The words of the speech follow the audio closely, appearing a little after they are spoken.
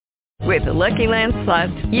With the Lucky Land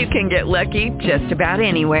Slots, you can get lucky just about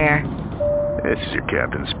anywhere. This is your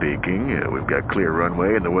captain speaking. We've got clear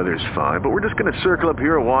runway and the weather's fine, but we're just going to circle up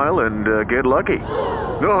here a while and get lucky.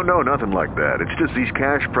 No, nothing like that. It's just these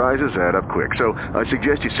cash prizes add up quick. So I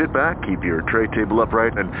suggest you sit back, keep your tray table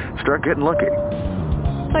upright, and start getting lucky.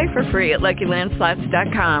 Play for free at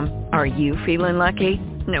LuckyLandSlots.com. Are you feeling lucky?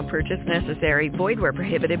 No purchase necessary. Void where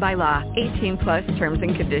prohibited by law. 18 plus terms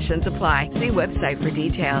and conditions apply. See website for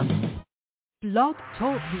details. Blog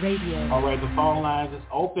Talk Radio. All right, the phone lines is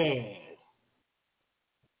open.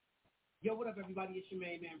 Yo, what up, everybody? It's your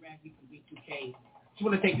main man, Ragsy from B2K. Just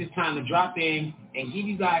want to take this time to drop in and give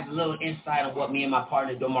you guys a little insight on what me and my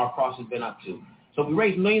partner, Domar Cross, has been up to. So we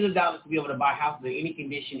raised millions of dollars to be able to buy houses in any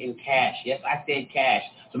condition in cash. Yes, I said cash.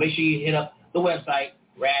 So make sure you hit up the website,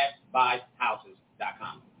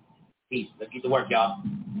 razbuyhouses.com. Peace. Let's get to work, y'all.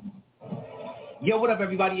 Yo, what up,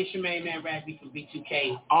 everybody? It's your main man, Ragsy from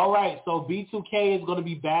B2K. All right, so B2K is going to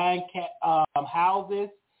be buying houses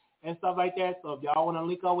and stuff like that. So if y'all want to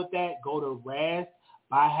link up with that, go to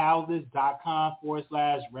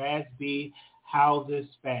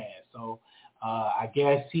razbuyhouses.com/RazBHousesFast. So I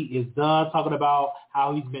guess he is done talking about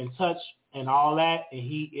how he's been touched and all that, and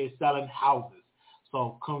he is selling houses.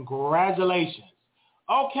 So congratulations.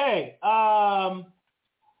 Okay,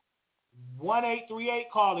 1838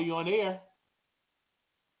 caller, you on the air?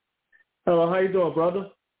 Hello, how you doing,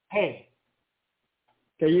 brother? Hey.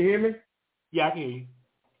 Can you hear me? Yeah, I can hear you.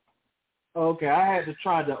 Okay, I had to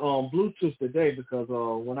try the Bluetooth today because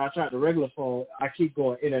when I tried the regular phone, I keep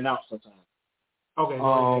going in and out sometimes. Okay.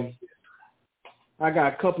 I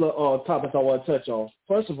got a couple of topics I want to touch on.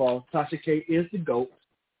 First of all, Tasha K is the GOAT,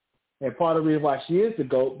 and part of the reason why she is the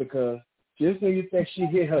GOAT because just when you think she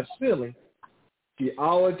hit her ceiling, she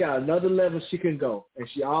always got another level she can go, and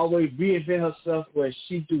she always reinvent herself where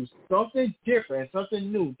she do something different,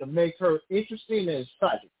 something new to make her interesting and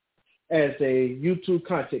exciting as a YouTube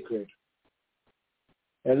content creator.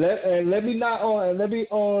 And let me not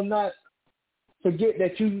forget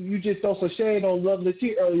that you just throw some shade on Lovely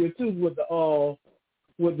T earlier too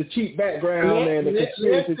with the cheap background and the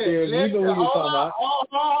conspiracy theory. You know who you're talking about.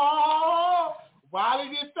 Wiley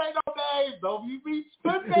didn't say no names. Don't you be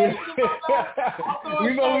split names.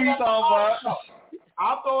 You know who you're talking about.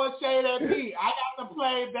 I'm throwing shade at me. I got the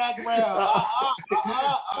plain background.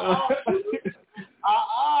 I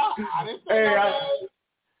didn't say no names.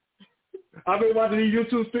 I've been watching these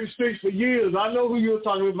YouTube sticks for years. I know who you were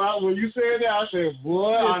talking about. When you said that, I said,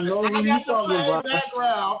 boy, I know who you're talking about.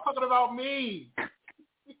 Background. I'm talking about me.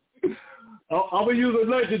 I'm going to use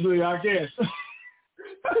allegedly, I guess.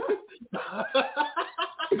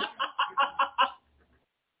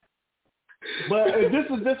 But this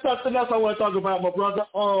is something else I want to talk about, my brother.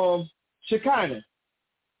 Shekinah.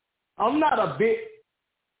 I'm not a big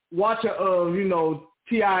watcher of,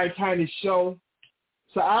 T.I. and Tiny's show.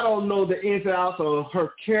 So I don't know the ins and outs of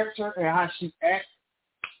her character and how she acts.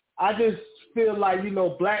 I just feel like,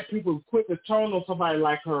 black people quick to turn on somebody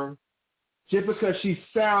like her just because she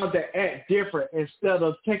sounds and act different instead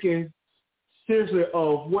of taking seriously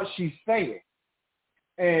of what she's saying.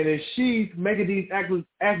 And if she's making these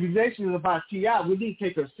accusations about T.I., we need to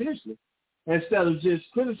take her seriously instead of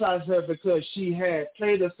just criticizing her because she had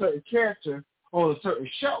played a certain character on a certain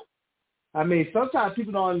show. I mean, sometimes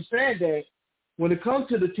people don't understand that when it comes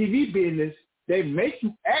to the TV business, they make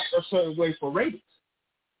you act a certain way for ratings.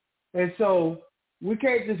 And so we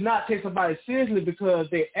can't just not take somebody seriously because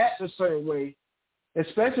they act a certain way,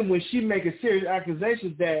 especially when she making serious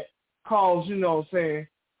accusations that cause,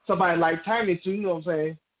 somebody like Tiny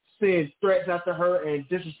to, send threats after her and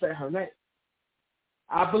disrespect her name.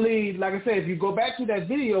 I believe, like I said, if you go back to that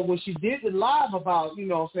video when she did the live about,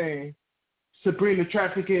 Sabrina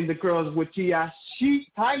trafficking the girls with T.I.,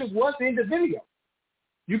 Tiny was in the video.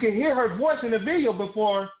 You can hear her voice in the video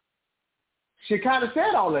before she kind of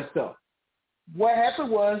said all that stuff. What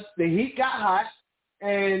happened was the heat got hot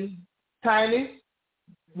and Tiny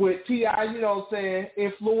with T.I.,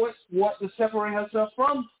 influence what to separate herself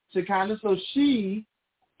from Shekinah so she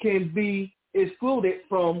can be excluded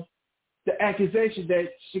from the accusation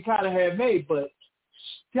that Shekinah had made. But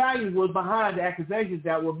Tiny was behind the accusations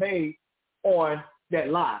that were made on that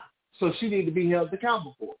live. So she needed to be held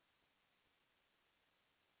accountable for it.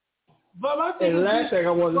 But my thing is,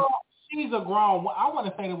 she's a grown. I want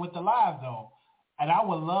to say that with the live though, and I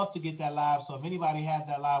would love to get that live. So if anybody has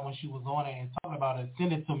that live when she was on it and talking about it,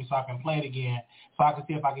 send it to me so I can play it again, so I can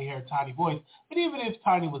see if I can hear Tiny voice. But even if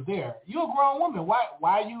Tiny was there, you're a grown woman. Why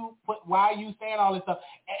are you saying all this stuff?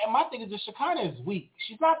 And my thing is that Shekinah is weak.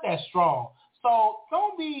 She's not that strong. So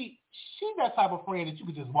don't be she's that type of friend that you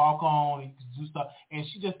could just walk on and you can do stuff, and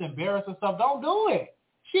she just embarrassed herself. Don't do it.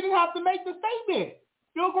 She didn't have to make the statement.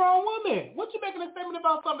 You're a grown woman. What you making a statement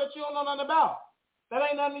about something that you don't know nothing about? That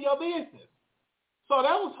ain't none of your business. So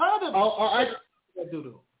that was her to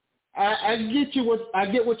I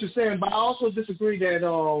get what you're saying, but I also disagree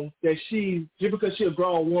that she, just because she's a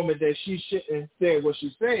grown woman, that she shouldn't say what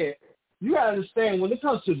she said. You gotta understand, when it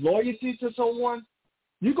comes to loyalty to someone,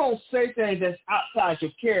 you're gonna say things that's outside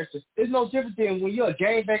your character. It's no different than when you're a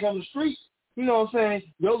gangbang on the street. You know what I'm saying?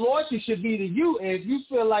 Your loyalty should be to you, and if you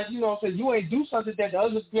feel like, you know what I'm saying, you ain't do something that the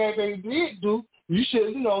other gangbang did do, you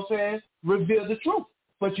should, you know what I'm saying, reveal the truth.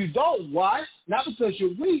 But you don't. Why? Not because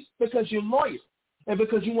you're weak, because you're loyal. And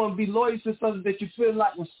because you want to be loyal to something that you feel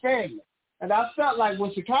like was family. And I felt like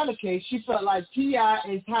when Shekinah came, she felt like T.I.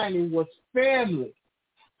 and Tiny was family.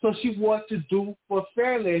 So she wanted to do for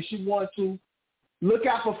family, and she wanted to look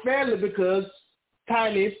out for family because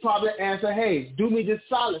Tiny probably asked her, hey, do me this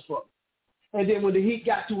solid for me. And then when the heat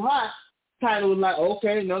got too hot, Tiny was like,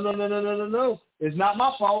 okay, no. It's not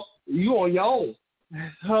my fault. You on your own.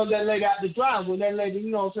 Hung that lady out to dry when that lady,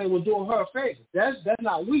 you know what I'm saying, was doing her a favor. That's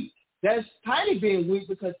not weak. That's Tiny being weak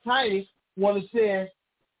because Tiny wanted to send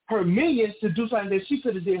her minions to do something that she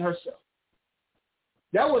could have did herself.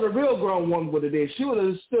 That what a real grown woman would have did. She would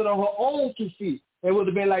have stood on her own 2 feet and would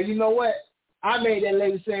have been like, you know what? I made that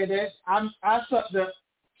lady say that. I sucked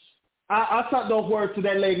those words to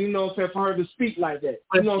that lady, you know what I'm saying, for her to speak like that.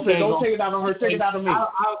 You know what I'm saying? Don't take it out on her, take it out on me. I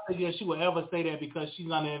don't think that she would ever say that because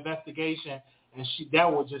she's on an investigation, and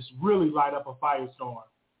that would just really light up a firestorm.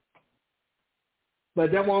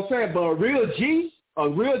 But that's what I'm saying. But a real G, a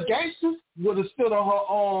real gangster, would have stood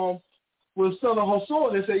on her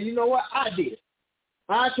sword and said, you know what, I did.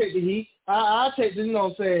 I take the heat. I take the, you know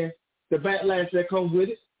what I'm saying, the backlash that comes with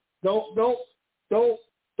it. Don't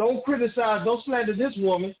criticize, don't slander this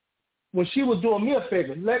woman when she was doing me a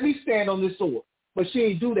favor. Let me stand on this sword. But she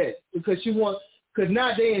ain't do that because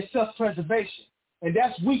now they're in self-preservation. And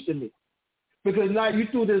that's weak to me. Because now you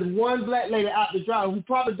threw this one black lady out the dry who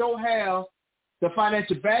probably don't have the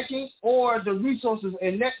financial backing or the resources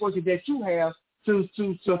and networking that you have to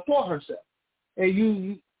support herself. And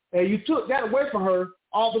you took that away from her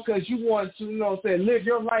all because you wanted to, you know what I'm saying, live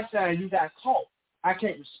your lifestyle and you got caught. I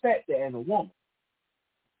can't respect that as a woman.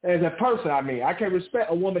 As a person, I mean. I can't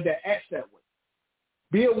respect a woman that acts that way.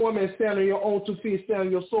 Be a woman and stand on your own 2 feet, stand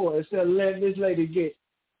on your sword instead of letting this lady get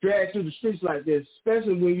dragged through the streets like this,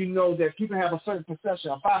 especially when you know that people have a certain perception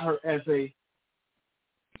about her as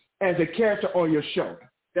a character on your show.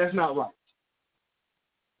 That's not right.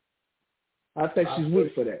 I think she's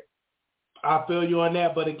weak for that. I feel you on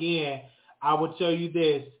that, but again, I would tell you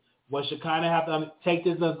this. What Shekinah have to take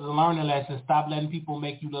this as a learning lesson. Stop letting people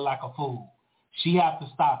make you look like a fool. She have to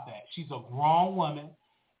stop that. She's a grown woman,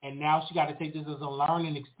 and now she got to take this as a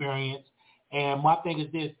learning experience. And my thing is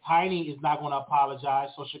this, Tiny is not going to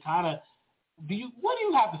apologize. So Shekinah, what do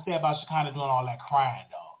you have to say about Shekinah doing all that crying,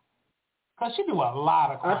 though? Because she do a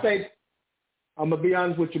lot of crying. I think, I'm going to be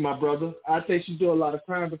honest with you, my brother. I think she do a lot of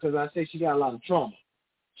crying because I think she got a lot of trauma.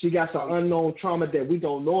 She got some unknown trauma that we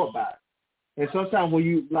don't know about. And sometimes when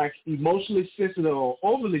you like emotionally sensitive or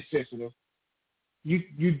overly sensitive,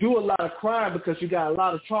 you do a lot of crying because you got a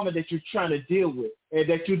lot of trauma that you're trying to deal with and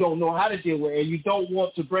that you don't know how to deal with, and you don't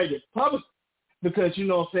want to bring it public because, you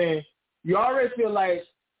know what I'm saying, you already feel like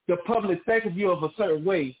the public think of you of a certain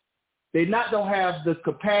way. They don't have the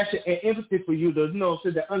compassion and empathy for you to, you know,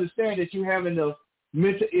 so to understand that you're having a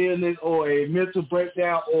mental illness or a mental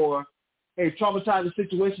breakdown or a traumatizing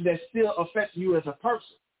situation that still affects you as a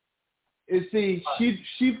person. And see,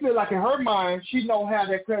 she feel like in her mind, she don't have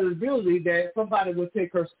that credibility that somebody would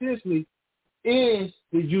take her seriously in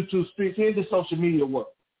the YouTube streets, in the social media world.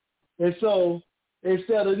 And so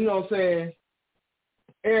instead of, you know what I'm saying,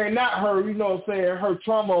 airing out her, you know what I'm saying, her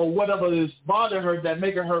trauma or whatever is bothering her that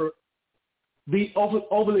making her be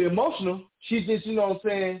overly emotional, she just, you know what I'm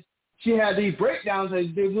saying, she had these breakdowns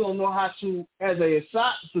and we don't know how to, as a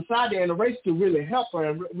society and a race, to really help her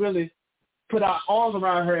and really put our arms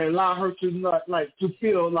around her and allow her to not to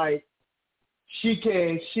feel like she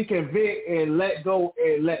can vent and let go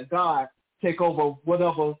and let God take over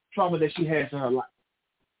whatever trauma that she has in her life.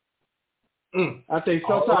 I think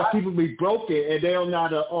sometimes people be broken and they don't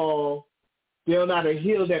know how to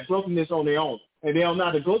heal that brokenness on their own, and they don't know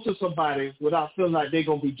how to go to somebody without feeling like they're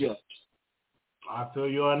gonna be judged. I feel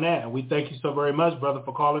you on that, and we thank you so very much, brother,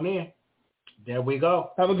 for calling in. There we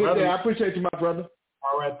go. Have a good day. I appreciate you, my brother.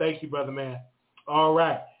 All right. Thank you, brother, man. All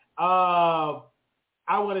right. I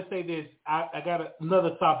want to say this. I got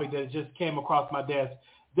another topic that just came across my desk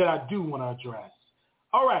that I do want to address.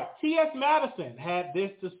 All right, T.S. Madison had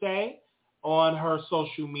this to say on her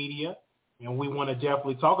social media, and we want to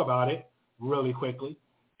definitely talk about it really quickly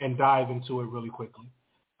and dive into it really quickly.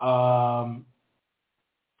 But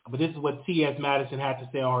this is what T.S. Madison had to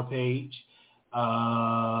say on her page.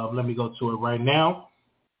 Let me go to it right now.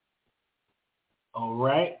 All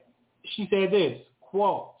right. She said this,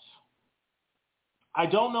 quote, I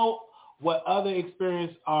don't know what other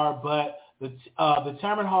experiences are, but the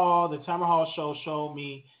Tamron Hall show showed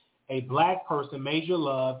me a black person, Major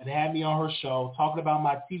Love, and had me on her show talking about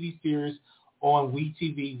my TV series on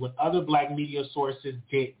WeTV when other black media sources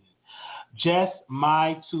didn't. Just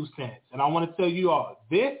my 2 cents. And I want to tell you all,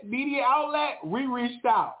 this media outlet, we reached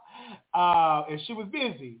out. And she was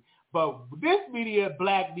busy. But this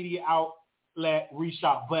black media outlet reached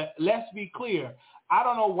out. But let's be clear. I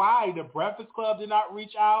don't know why the Breakfast Club did not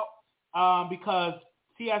reach out because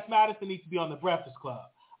T.S. Madison needs to be on the Breakfast Club.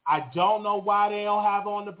 I don't know why they don't have her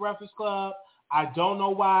on the Breakfast Club. I don't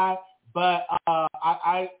know why. But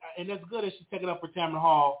and it's good that she's taking up for Tamron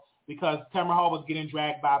Hall because Tamron Hall was getting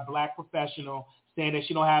dragged by a black professional saying that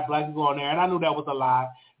she don't have black people on there. And I knew that was a lie.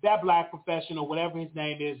 That black professional, whatever his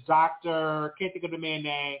name is, doctor, can't think of the man's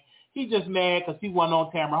name, he just mad because he wasn't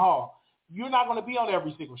on Tamron Hall. You're not going to be on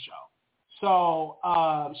every single show. So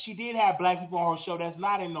she did have black people on her show. That's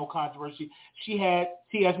not in no controversy. She had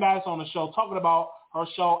T.S. Madison on the show talking about her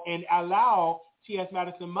show and allowed T.S.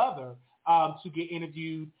 Madison's mother to get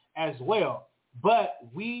interviewed as well. But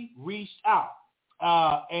we reached out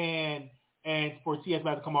and for T.S.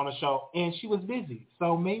 Madison to come on the show, and she was busy.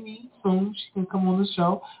 So maybe soon she can come on the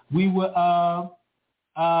show. We'll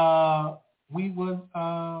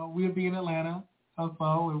be in Atlanta.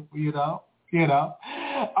 So you know.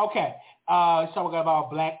 Okay. So we got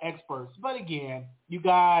about black experts. But again, you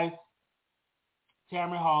guys,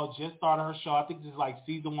 Tamron Hall just started her show. I think this is like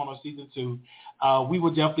season 1 or season 2. We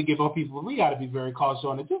will definitely give our people, we got to be very cautious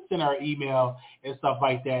on it. Just send her an email and stuff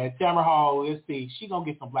like that. Tamron Hall, let's see, she's going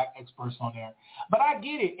to get some black experts on there. But I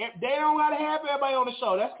get it. They don't got to have everybody on the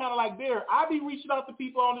show. That's kind of like there. I be reaching out to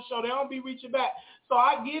people on the show. They don't be reaching back. So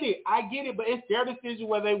I get it. But it's their decision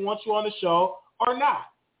whether they want you on the show or not.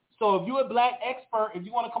 So if you're a black expert, if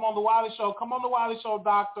you want to come on the Wiley Show, come on the Wiley Show,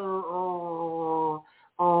 doctor, or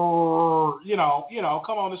come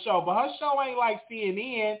on the show. But her show ain't like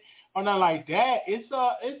CNN or nothing like that. It's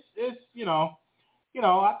I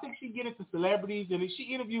think she get into celebrities and she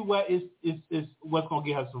interview what is what's gonna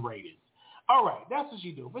get her some ratings. All right, that's what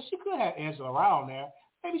she do. But she could have Angela around there.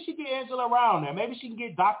 Maybe she get Angela around there. Maybe she can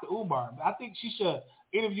get Dr. Umar. I think she should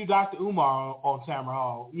interview Dr. Umar on Tamron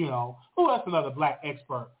Hall. Who else another black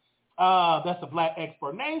expert? That's a black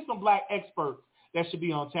expert. Name some black experts that should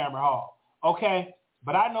be on Tamron Hall. Okay?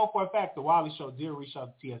 But I know for a fact the Wiley Show did reach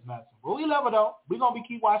out to T.S. Madison. But we love her, though. We're going to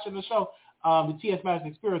keep watching the show, the T.S. Madison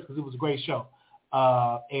Experience, because it was a great show.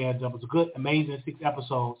 And it was a good, amazing 6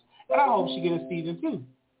 episodes. And I hope she gets a season 2.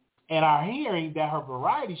 And I'm hearing that her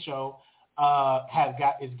variety show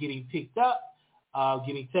is getting picked up,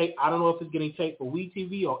 getting taped. I don't know if it's getting taped for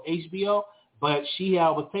WeTV or HBO, but she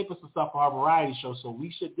was taping some stuff for her variety show. So we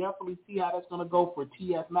should definitely see how that's going to go for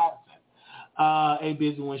T.S. Madison. Ain't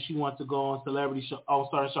busy when she wants to go on celebrity show,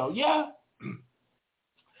 all-star show. Yeah.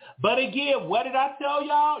 But again, what did I tell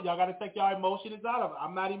y'all? Y'all got to take y'all emotions out of it.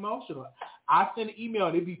 I'm not emotional. I send an email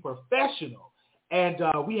and it be professional. And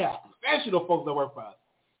we have professional folks that work for us.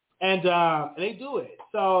 And they do it.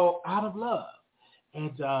 So out of love.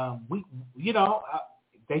 And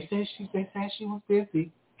they said she was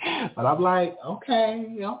busy. But I'm like,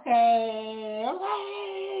 okay. All right.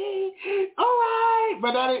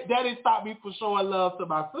 But that didn't stop me from showing love to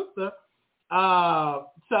my sister to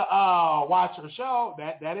watch her show.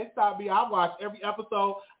 That didn't stop me. I watched every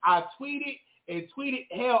episode. I tweeted.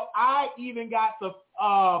 Hell, I even got the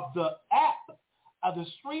app of the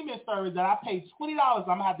streaming service that I paid $20. I'm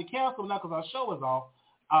going to have to cancel now because our show is off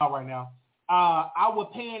right now. I was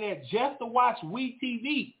paying it just to watch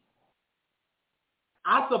WeTV.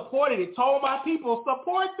 I supported it. Told my people,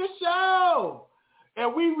 support the show.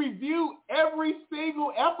 And we review every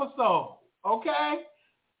single episode. Okay?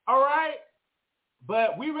 All right?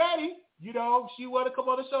 But we ready. She want to come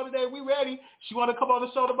on the show today. We ready. She want to come on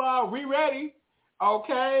the show tomorrow. We ready.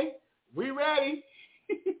 Okay? We ready.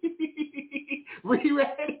 We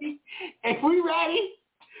ready. If we ready,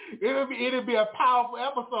 it'll be a powerful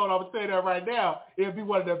episode. I'm going to say that right now. It'll be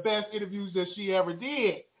one of the best interviews that she ever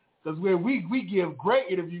did. Because we give great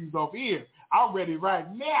interviews over here. I'm ready right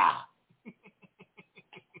now.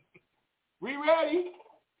 We ready?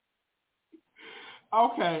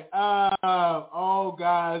 Okay.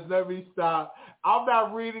 Guys, let me stop. I'm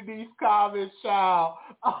not reading these comments, child.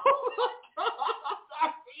 Oh, my God.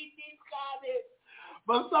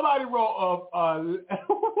 But somebody wrote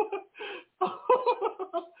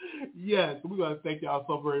yes, we're going to thank y'all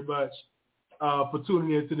so very much for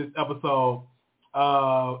tuning in to this episode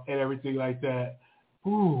and everything like that.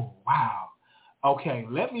 Ooh, wow. Okay,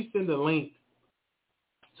 let me send a link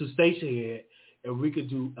to Station Head, and we could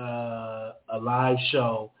do a live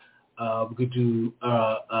show. We could do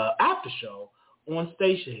after show on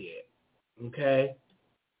Station Head. Okay?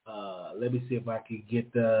 Let me see if I can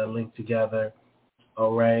get the link together.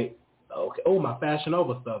 All right. Okay. Oh, my Fashion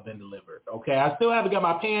Nova stuff been delivered. Okay. I still haven't got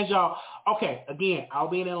my pants, y'all. Okay. Again, I'll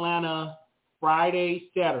be in Atlanta Friday,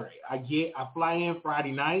 Saturday. I fly in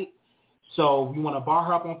Friday night. So if you want to bar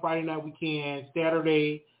hop on Friday night, we can.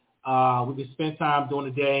 Saturday, we can spend time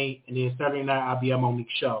during the day. And then Saturday night, I'll be at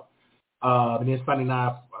Monique's show. And then Sunday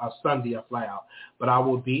I fly out. But I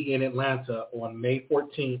will be in Atlanta on May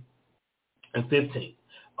 14th and 15th.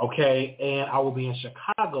 Okay. And I will be in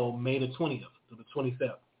Chicago May the 20th to the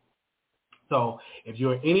 27th. So if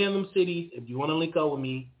you're in any of them cities, if you want to link up with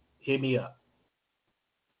me, hit me up.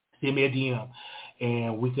 Send me a DM,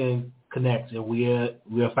 and we can connect, and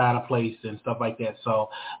we'll find a place and stuff like that. So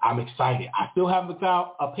I'm excited. I still haven't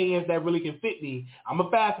found a pants that really can fit me. I'm going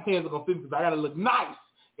to find some pants that going to fit me because I got to look nice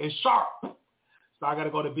and sharp. So I got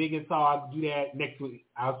to go to big and tall. I'll do that next week.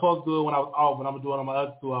 I was supposed to do it when I was off, but I'm going to do it on my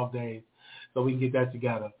other 2 off days so we can get that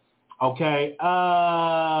together. Okay,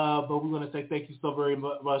 but we're going to say thank you so very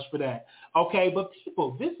much for that. Okay, but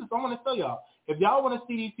people, I want to tell y'all, if y'all want to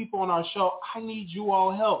see these people on our show, I need you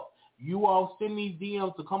all help. You all send me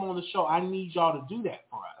DMs to come on the show. I need y'all to do that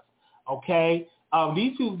for us, okay?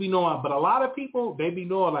 These people be knowing, but a lot of people, they be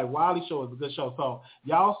knowing like Wiley Show is a good show. So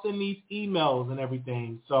y'all send these emails and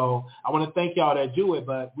everything. So I want to thank y'all that do it,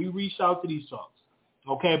 but we reach out to these folks.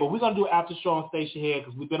 Okay, but we're going to do after show on Station Head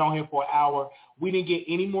because we've been on here for an hour. We didn't get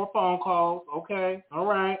any more phone calls. Okay, all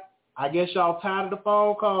right. I guess y'all tired of the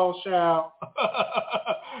phone calls, child.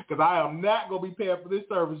 Because I am not going to be paying for this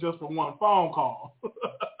service just for one phone call.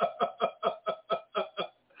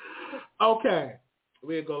 Okay,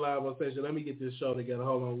 we'll go live on Station. Let me get this show together.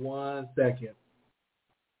 Hold on 1 second.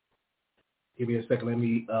 Give me a second. Let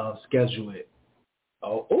me schedule it.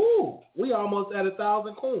 Oh, we almost at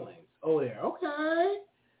 1,000 coins. Over there. Okay.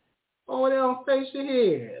 Over there on Station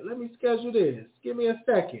Head. Let me schedule this. Give me a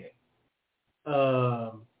second.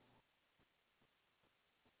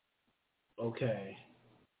 Okay.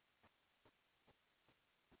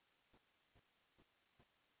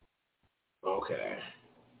 Okay.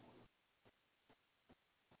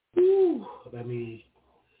 Whew. Let me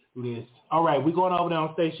do this. All right, we're going over there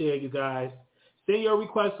on Station Head, you guys. Send your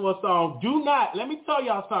request for a song. Do not, let me tell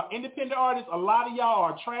y'all something. Independent artists, a lot of y'all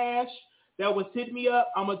are trash. That was hit me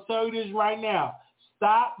up. I'm going to tell you this right now.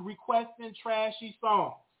 Stop requesting trashy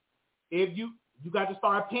songs. If you got to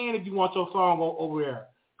start paying if you want your song over there.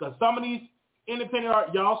 Because some of these independent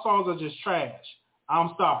art, y'all songs are just trash.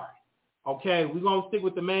 I'm sorry. Okay, we're going to stick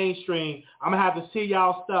with the mainstream. I'm going to have to see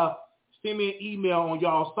y'all stuff. Send me an email on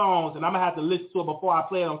y'all songs, and I'm going to have to listen to it before I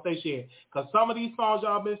play it on Station. Because some of these songs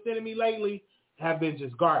y'all been sending me lately have been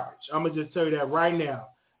just garbage. I'm going to just tell you that right now.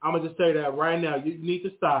 You need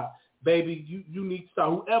to stop. Baby, you need to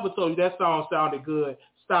stop. Whoever told you that song sounded good,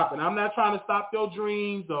 stop it. I'm not trying to stop your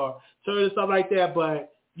dreams or tell you stuff like that,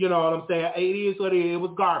 but you know what I'm saying? It is what it is. It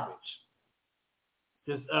was garbage.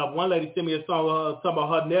 Just one lady sent me a song talking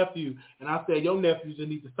about her nephew, and I said, your nephew just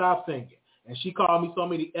needs to stop singing. And she called me so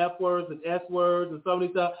many F words and S words and so many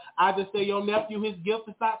stuff. I just said, your nephew, his gift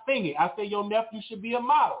is not singing. I said, your nephew should be a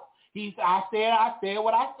model. I said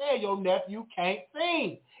what I said. Your nephew can't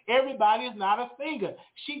sing. Everybody is not a singer.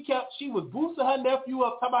 She was boosting her nephew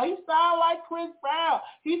up, talking about he sound like Chris Brown.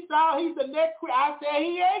 He's the next Chris. I said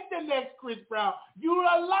he ain't the next Chris Brown. You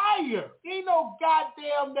a liar. He ain't no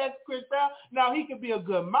goddamn next Chris Brown. Now he can be a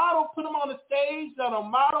good model. Put him on the stage, let him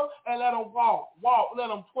model, and let him walk, let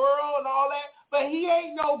him twirl and all that. But he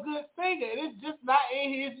ain't no good singer. It's just not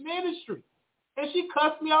in his ministry. And she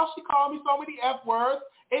cussed me off. She called me so many F words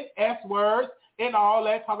and S words and all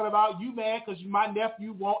that, talking about you mad because my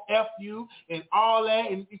nephew won't F you and all that.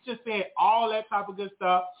 And it's just saying all that type of good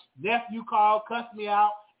stuff. Nephew called, cussed me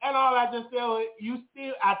out. And all I just said was, you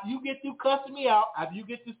still, after you get through cussing me out, after you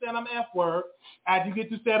get to saying I'm F word, after you get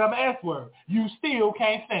to saying I'm S word, you still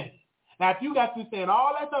can't sing. Now, if you got to saying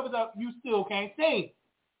all that type of stuff, you still can't sing.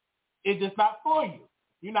 It's just not for you.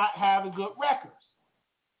 You're not having good records.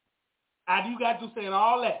 After you got to saying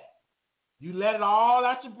all that, you let it all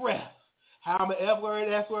out your breath. How I'm an F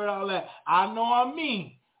word, S word, all that. I know I'm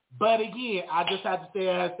mean. But again, I just have to say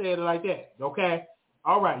it like that. Okay?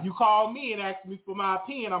 All right. You call me and ask me for my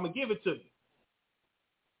opinion. I'm going to give it to you.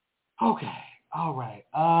 Okay. All right.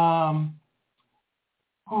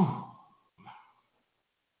 I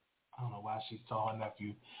don't know why she told her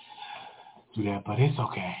nephew do that, but it's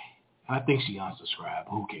okay. I think she unsubscribed.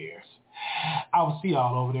 Who cares? I will see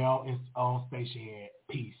y'all over there on Station Head.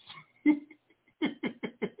 Peace.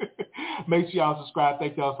 Make sure y'all subscribe.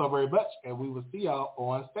 Thank y'all so very much, and we will see y'all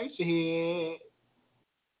on Station Head.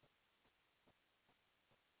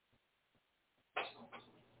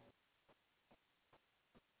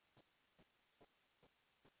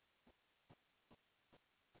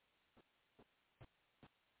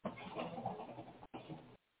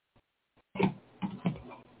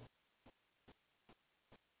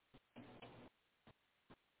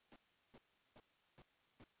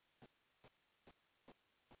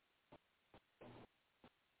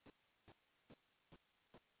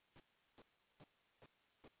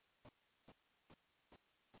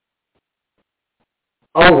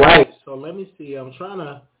 All right, so let me see. I'm trying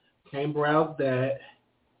to browse that.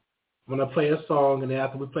 I'm going to play a song, and then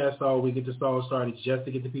after we play a song, we get the song started just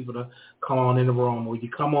to get the people to come on in the room. Will you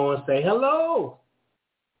come on and say hello?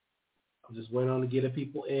 I'm just waiting on to get the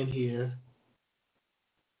people in here.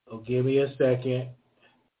 So give me a second.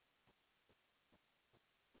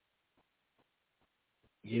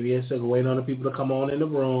 Give me a second. Waiting on the people to come on in the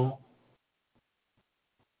room.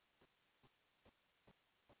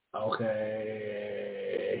 Okay.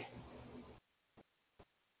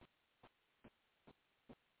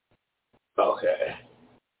 Okay.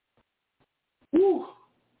 Woo.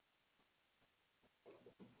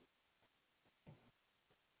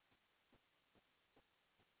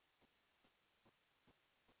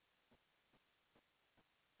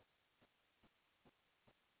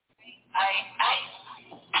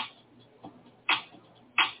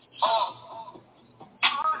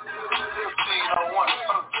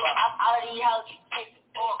 All of these hoes keep kissing.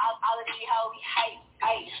 All of these hoes be hate.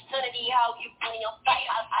 None of these hoes keep putting your face.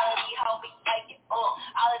 All of these hoes be faking. All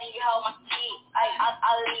of these hoes my kids.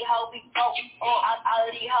 All of these hoes be broke. All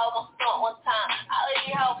of these hoes gon' stunt one time. All of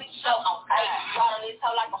these hoes be show. Ride on this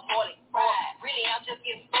hoe like a hornet. Really, I'm just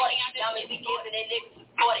getting started. Y'all may be kissing and niggas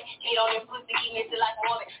supported. Get on your pussy, he missing like a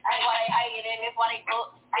woman. Ain't why they hating and that's why they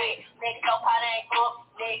up. Next so pot ain't up.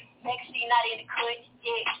 Next she not in the cut.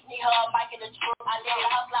 Yeah, need her a mic in the truck. I live in the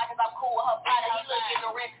house like I'm cool with her body. He looking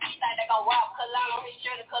the rest. He think they gon' rob cologne. His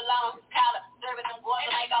shirt and cologne, his collar. Serving them boys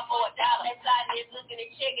and they got for $1. They sliding this, looking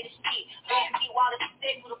and checking the shit. Man, he wanted to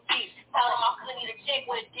stick with a bitch. Told him I couldn't need a check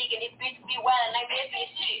with a dick. And this bitch be wild and they messy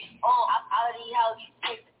and shit. All of these hoes be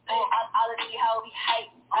sick. All of these hoes be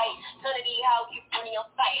hate. None of these hoes keep putting your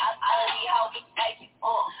face. All of these hoes be faking.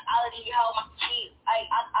 All of these hoes my kids.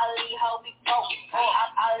 All of these hoes be broke.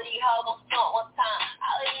 All of these hoes gon' stunt one time.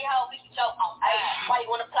 All of these hoes be joke. Why you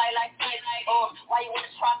wanna play like this? Why you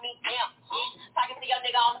wanna try me down? Talking to your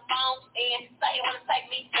nigga on the phone and say he wanna take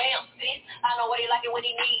me down. Bitch, I know what he like and what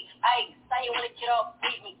he need. Say he wanna get up,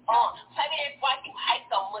 beat me. Tell me that's why you hate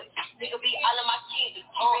so much. Nigga be all of my kids.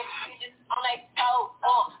 Bitches on they toe.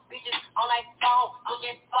 Bitches on they phone. I'm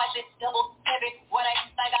just flashing double heavy. What they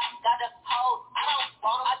think I got the hold. I don't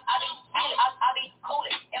want them. I be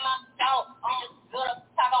coolin' in my zone. I'm just good up,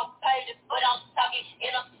 talk on pages, but I'm talking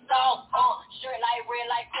in a song. Shirt like red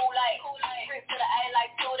like Kool-Aid. Trip to the A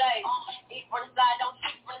like 2 days. Eat from the side, don't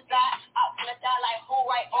shoot from the side. Out from the side like who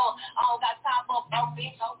right on. I don't got time for a broke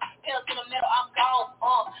bitch. Pills to the middle, I'm gone.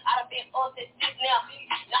 I done been up since 6 now.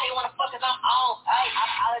 Now you wanna fuck cause I'm on.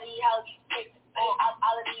 All of these hoes keep fixing.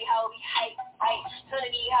 All of these hoes be hate. None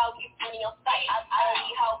of these hoes keep putting your face. All of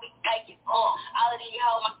these hoes be faking. All of these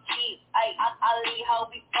hoes my kids. All of these hoes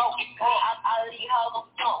be broke. All of these hoes gon'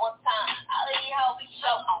 stunt one time. All of these hoes be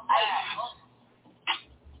show.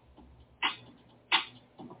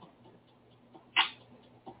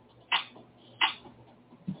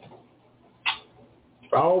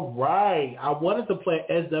 All right. I wanted to play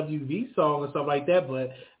SWV song or something like that,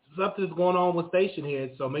 but something's going on with Station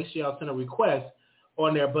Head, so make sure y'all send a request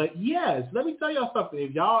on there. But yes, let me tell y'all something.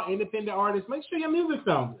 If y'all independent artists, make sure your music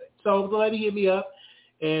sounds good. So the lady hit me up,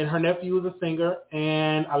 and her nephew was a singer,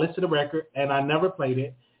 and I listened to the record, and I never played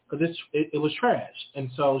it because it was trash.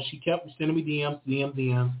 And so she kept sending me DMs,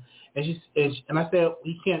 and I said,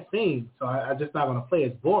 he can't sing, so I'm just not going to play it.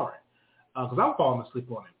 It's boring because I'm falling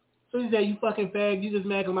asleep on it. So he said, you fucking fag, you just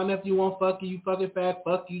mad because my nephew won't fuck you, you fucking fag,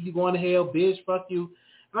 fuck you, you going to hell, bitch, fuck you.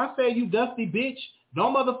 And I said, you dusty bitch,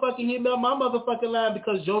 don't motherfucking hit me up my motherfucking line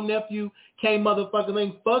because your nephew can't motherfucking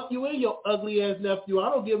link. Fuck you and your ugly ass nephew. I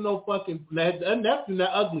don't give no fucking nephew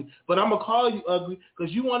not ugly, but I'm going to call you ugly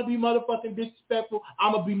because you want to be motherfucking disrespectful.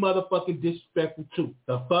 I'm going to be motherfucking disrespectful too.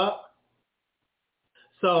 The fuck?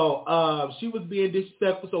 So she was being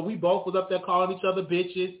disrespectful, so we both was up there calling each other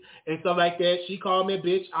bitches and stuff like that. She called me a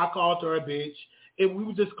bitch. I called her a bitch. And we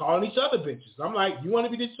were just calling each other bitches. I'm like, you want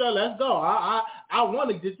to be this show? Let's go. I want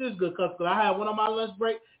to get this good cuss, because I had one on my lunch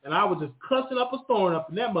break, and I was just cussing up a storm up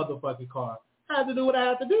in that motherfucking car. I had to do what I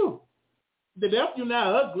had to do. The nephew not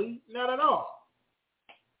ugly, not at all.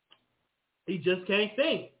 He just can't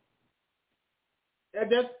sing.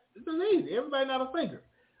 It's easy. Everybody not a singer.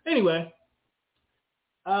 Anyway,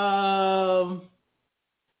 how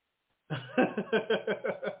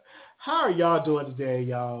are y'all doing today,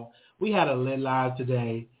 y'all? We had a lit live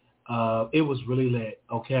today. It was really lit,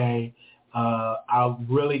 okay? I'm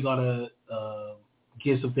really going to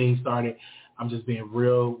get some things started. I'm just being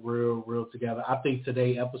real together. I think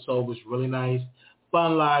today's episode was really nice.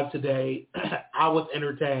 Fun live today. I was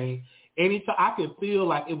entertained. Anytime I could feel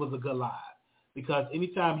like it was a good live, because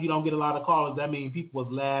anytime you don't get a lot of callers, that means people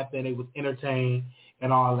was laughing, they was entertained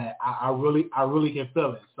and all that. I really can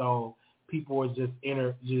feel it. So people were just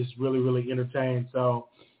really entertained. So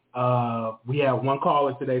we had one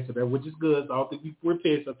caller today, which is good. So I don't think we were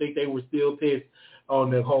pissed. I think they were still pissed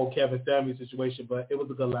on the whole Kevin Samuels situation, but it was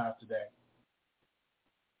a good live today.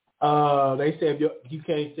 They said if you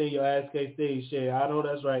can't sing, your ass can't sing. Shit, I know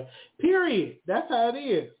that's right. Period. That's how it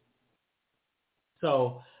is.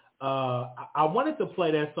 So I wanted to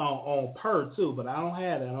play that song on Per too, but I don't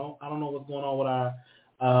have it. I don't know what's going on with our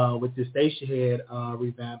with the station head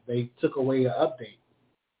revamp. They took away an update.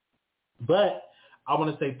 But I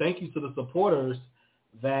want to say thank you to the supporters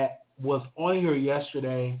that was on here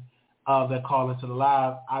yesterday that called into the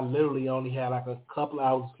live. I literally only had like a couple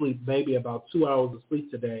hours of sleep, maybe about 2 hours of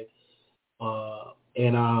sleep today.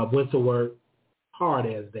 And I went to work hard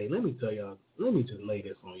as day. Let me tell y'all, let me just lay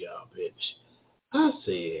this on y'all, bitch. I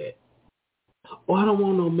said, I don't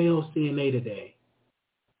want no male CNA today.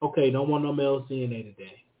 Okay, don't want no male CNA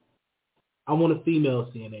today. I want a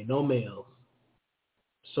female CNA, no males.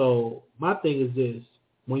 So my thing is this.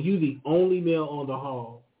 When you the only male on the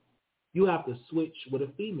hall, you have to switch with a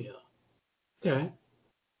female. Okay?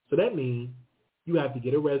 So that means you have to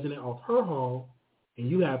get a resident off her hall,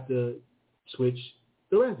 and you have to switch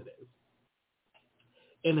the residents.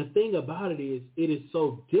 And the thing about it is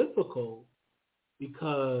so difficult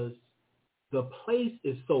because the place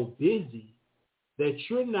is so busy that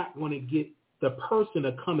you're not going to get the person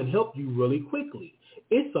to come and help you really quickly.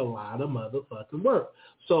 It's a lot of motherfucking work.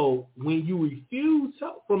 So when you refuse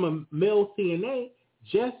help from a male CNA,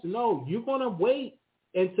 just know you're going to wait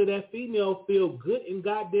until that female feel good and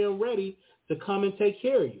goddamn ready to come and take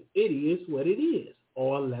care of you. It is what it is,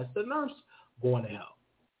 or unless the nurse going to help.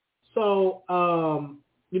 So,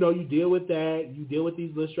 you deal with that. You deal with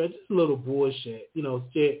these little stretches, little bullshit,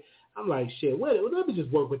 shit. I'm like, shit, let me just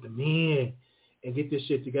work with the men and get this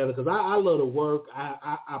shit together, because I love to work.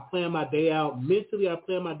 I plan my day out. Mentally, I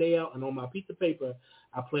plan my day out, and on my piece of paper,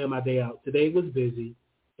 I plan my day out. Today was busy.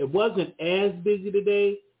 It wasn't as busy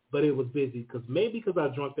today, but it was busy because I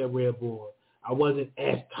drank that Red Bull, I wasn't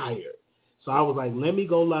as tired. So I was like, let me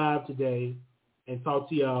go live today and talk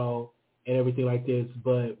to y'all and everything like this.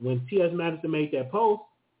 But when T.S. Madison made that post,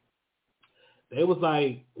 they was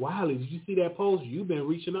like, Wiley, did you see that post? You've been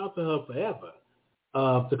reaching out to her forever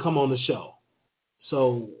to come on the show.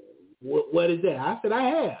 So what is that? I said, I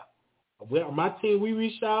have. Well, my team, we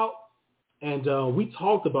reached out, and we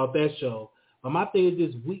talked about that show. But my thing is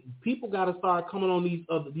this, people got to start coming on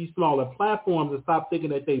these smaller platforms and stop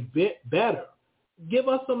thinking that they better. Give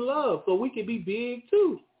us some love so we can be big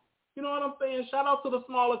too. You know what I'm saying? Shout out to the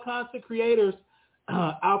smaller content creators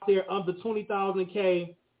out there under 20,000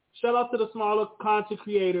 K. Shout out to the smaller content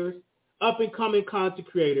creators, up-and-coming content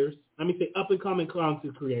creators. Let me say up-and-coming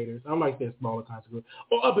content creators. I like that smaller content creators.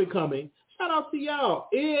 Or up-and-coming. Shout out to y'all.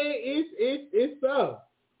 It's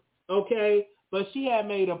up. Okay? But she had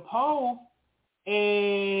made a post,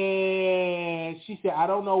 and she said, I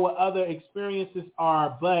don't know what other experiences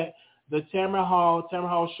are, but the Tamara Hall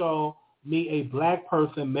show me a black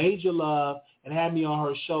person, Major Love, and had me on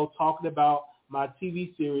her show talking about my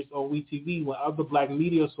TV series on WeTV when other black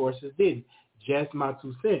media sources didn't. Just my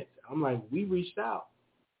 2 cents. I'm like, we reached out.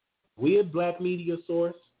 We a black media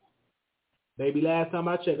source. Baby, last time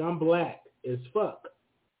I checked, I'm black as fuck.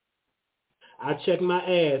 I checked my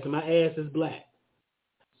ass, and my ass is black.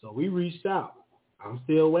 So we reached out. I'm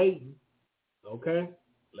still waiting. Okay?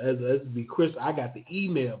 Let's be crisp. I got the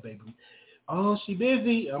email, baby. Oh, she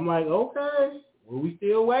busy. I'm like, okay. Well, we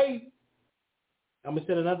still waiting. I'm going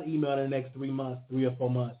to send another email in the next 3 or 4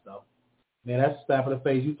 months, though. Man, that's a slap in the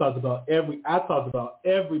face. I talked about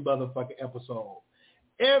every motherfucking episode.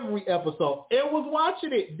 Every episode. And was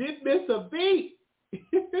watching it. Didn't miss a beat.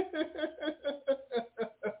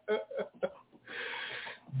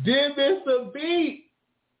 Didn't miss a beat.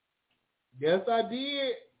 Yes, I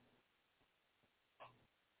did.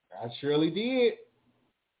 I surely did.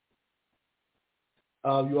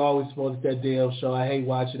 You always supposed that damn show. I hate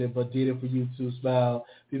watching it, but did it for you too. Smile.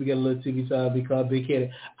 People get a little TV time, become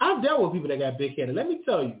big-headed. I've dealt with people that got big-headed. Let me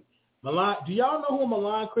tell you, Milan. Do y'all know who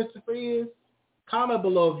Milan Christopher is? Comment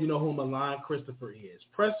below if you know who Milan Christopher is.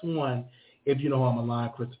 Press 1 if you know who Milan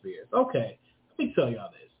Christopher is. Okay, let me tell y'all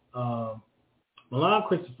this. Milan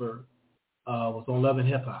Christopher was on Love and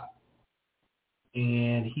Hip Hop,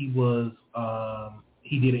 and he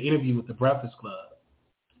did an interview with the Breakfast Club.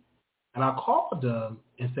 And I called them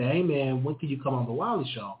and said, hey, man, when can you come on the Wiley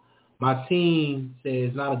Show? My team said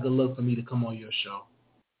it's not a good look for me to come on your show.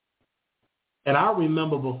 And I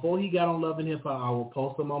remember before he got on Love and Hip Hop, I would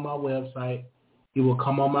post him on my website. He would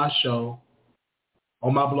come on my show,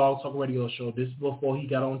 on my Blog Talk Radio show. This is before he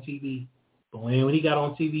got on TV. But when he got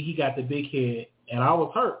on TV, he got the big head. And I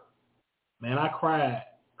was hurt. Man, I cried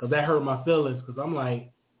because that hurt my feelings because I'm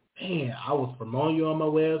like, man, I was promoting you on my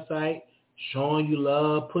website, showing you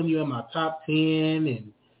love, putting you in my top 10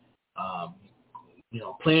 and,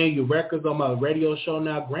 playing your records on my radio show.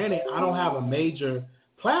 Now, granted, I don't have a major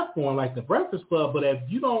platform like the Breakfast Club, but if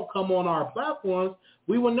you don't come on our platforms,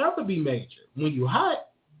 we will never be major when you hot.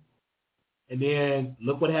 And then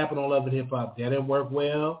look what happened on Love and Hip Hop. That didn't work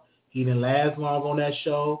well. He didn't last long on that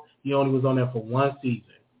show. He only was on there for one season.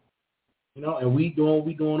 And we doing what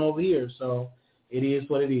we doing over here. So it is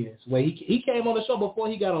what it is. Well, he came on the show before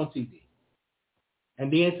he got on TV.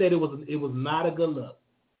 And then said it was not a good look.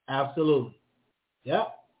 Absolutely.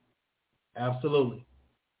 Yep. Absolutely.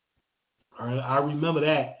 I remember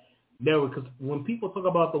that. Because when people talk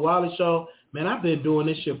about the Wiley Show, man, I've been doing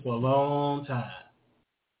this shit for a long time.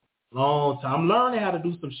 I'm learning how to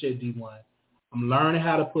do some shit, D1. I'm learning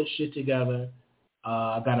how to put shit together.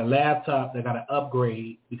 I got a laptop that got to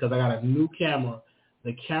upgrade because I got a new camera.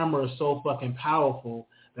 The camera is so fucking powerful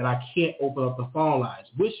that I can't open up the phone lines,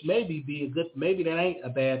 which maybe that ain't a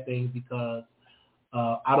bad thing because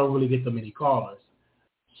I don't really get that many callers.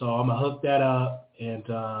 So I'm going to hook that up, and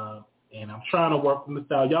I'm trying to work from the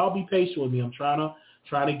style. Y'all be patient with me. I'm trying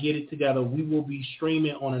to get it together. We will be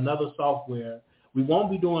streaming on another software. We won't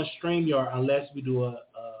be doing StreamYard unless we do a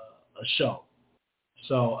show.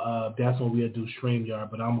 So that's when we'll do StreamYard.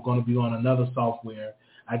 But I'm going to be on another software.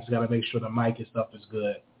 I just got to make sure the mic and stuff is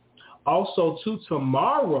good. Also,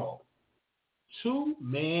 tomorrow, 2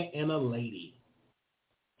 man and a lady.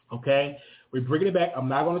 Okay? We're bringing it back. I'm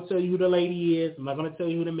not going to tell you who the lady is. I'm not going to tell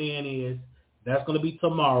you who the man is. That's going to be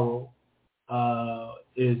tomorrow. We're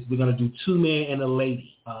going to do 2 man and a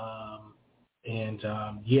lady.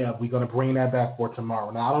 We're going to bring that back for tomorrow.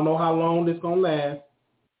 Now, I don't know how long this is going to last.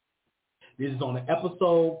 This is on an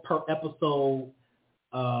episode per episode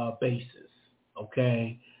basis,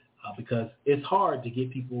 okay? Because it's hard to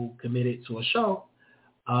get people committed to a show,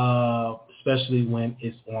 especially when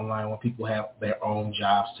it's online, when people have their own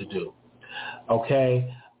jobs to do.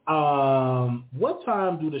 Okay? What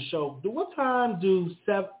time do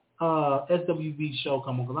SWV show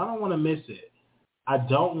come on? Because I don't want to miss it. I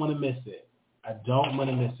don't want to miss it,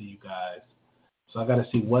 you guys. So I got to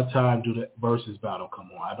see what time do the versus battle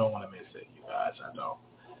come on. I don't want to miss it, you guys. I don't.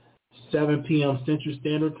 7 p.m. Central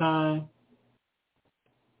Standard Time.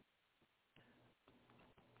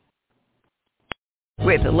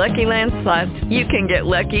 With the Lucky Land Slots, you can get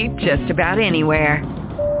lucky just about anywhere.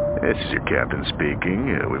 This is your captain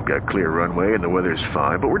speaking. We've got clear runway and the weather's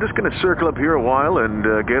fine, but we're just going to circle up here a while and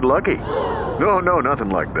get lucky. No, nothing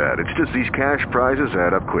like that. It's just these cash prizes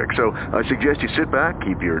add up quick. So I suggest you sit back,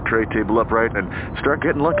 keep your tray table upright, and start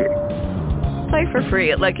getting lucky. Play for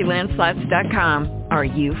free at LuckyLandSlots.com. Are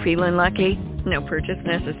you feeling lucky? No purchase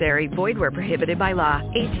necessary. Void where prohibited by law.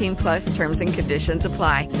 18+ terms and conditions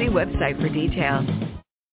apply. See website for details.